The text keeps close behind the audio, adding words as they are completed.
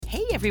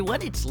Hey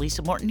everyone, it's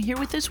Lisa Morton here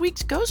with this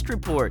week's Ghost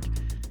Report.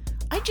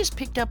 I just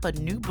picked up a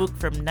new book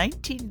from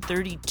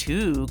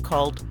 1932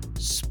 called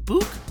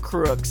Spook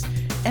Crooks,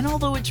 and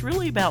although it's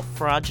really about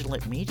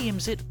fraudulent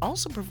mediums, it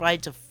also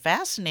provides a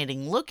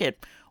fascinating look at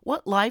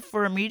what life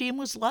for a medium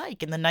was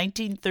like in the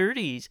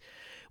 1930s.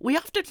 We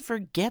often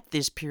forget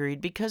this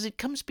period because it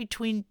comes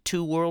between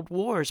two world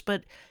wars,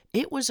 but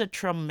it was a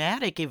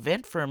traumatic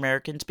event for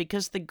Americans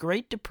because the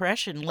Great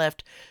Depression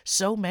left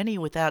so many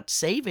without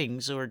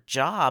savings or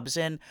jobs,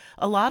 and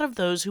a lot of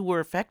those who were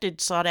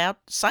affected sought out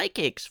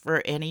psychics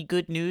for any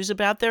good news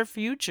about their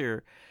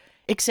future.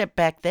 Except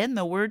back then,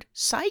 the word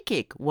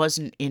psychic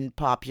wasn't in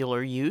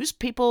popular use.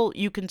 People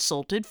you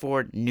consulted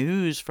for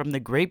news from the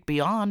great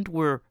beyond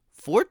were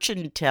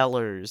fortune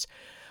tellers.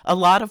 A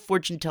lot of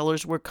fortune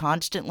tellers were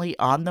constantly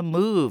on the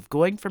move,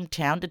 going from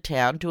town to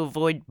town to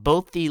avoid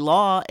both the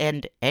law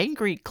and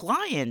angry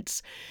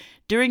clients.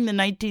 During the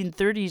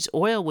 1930s,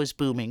 oil was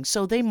booming,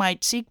 so they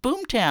might seek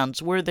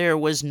boomtowns where there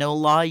was no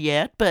law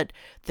yet, but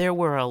there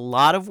were a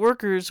lot of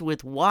workers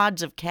with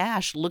wads of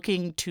cash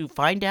looking to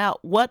find out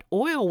what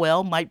oil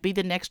well might be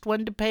the next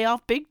one to pay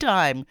off big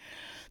time.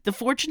 The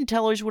fortune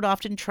tellers would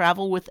often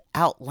travel with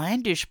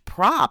outlandish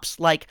props,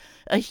 like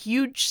a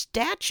huge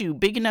statue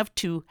big enough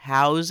to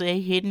house a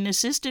hidden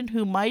assistant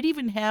who might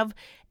even have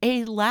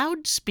a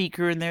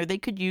loudspeaker in there they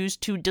could use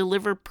to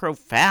deliver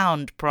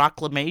profound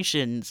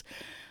proclamations.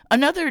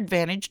 Another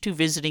advantage to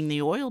visiting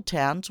the oil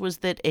towns was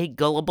that a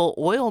gullible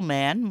oil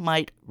man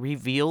might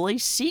reveal a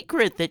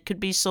secret that could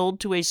be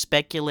sold to a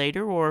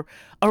speculator or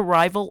a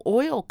rival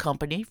oil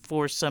company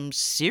for some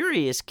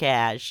serious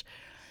cash.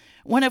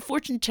 When a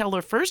fortune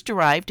teller first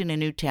arrived in a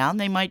new town,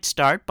 they might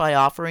start by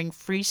offering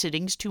free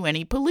sittings to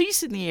any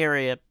police in the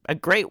area, a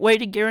great way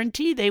to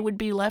guarantee they would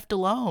be left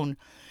alone.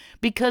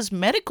 Because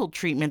medical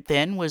treatment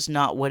then was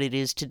not what it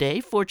is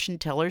today, fortune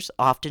tellers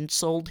often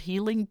sold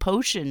healing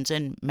potions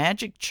and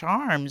magic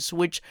charms,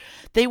 which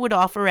they would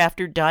offer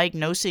after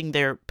diagnosing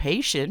their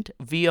patient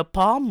via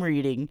palm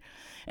reading.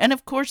 And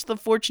of course, the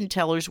fortune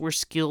tellers were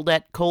skilled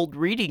at cold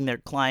reading their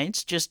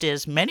clients, just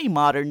as many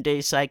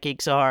modern-day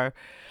psychics are.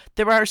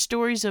 There are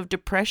stories of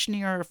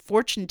Depression-era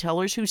fortune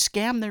tellers who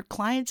scam their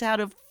clients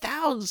out of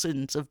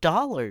thousands of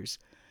dollars.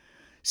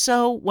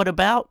 So, what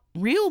about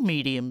real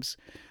mediums?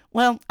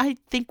 Well, I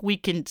think we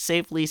can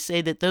safely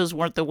say that those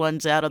weren't the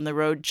ones out on the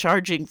road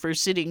charging for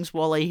sittings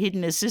while a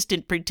hidden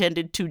assistant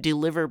pretended to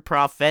deliver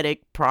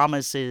prophetic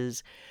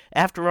promises.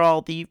 After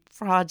all, the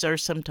frauds are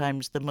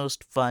sometimes the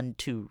most fun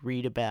to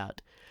read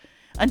about.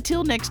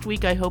 Until next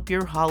week, I hope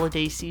your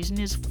holiday season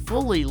is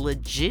fully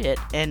legit,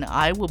 and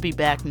I will be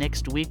back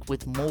next week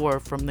with more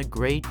from the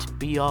great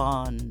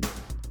beyond.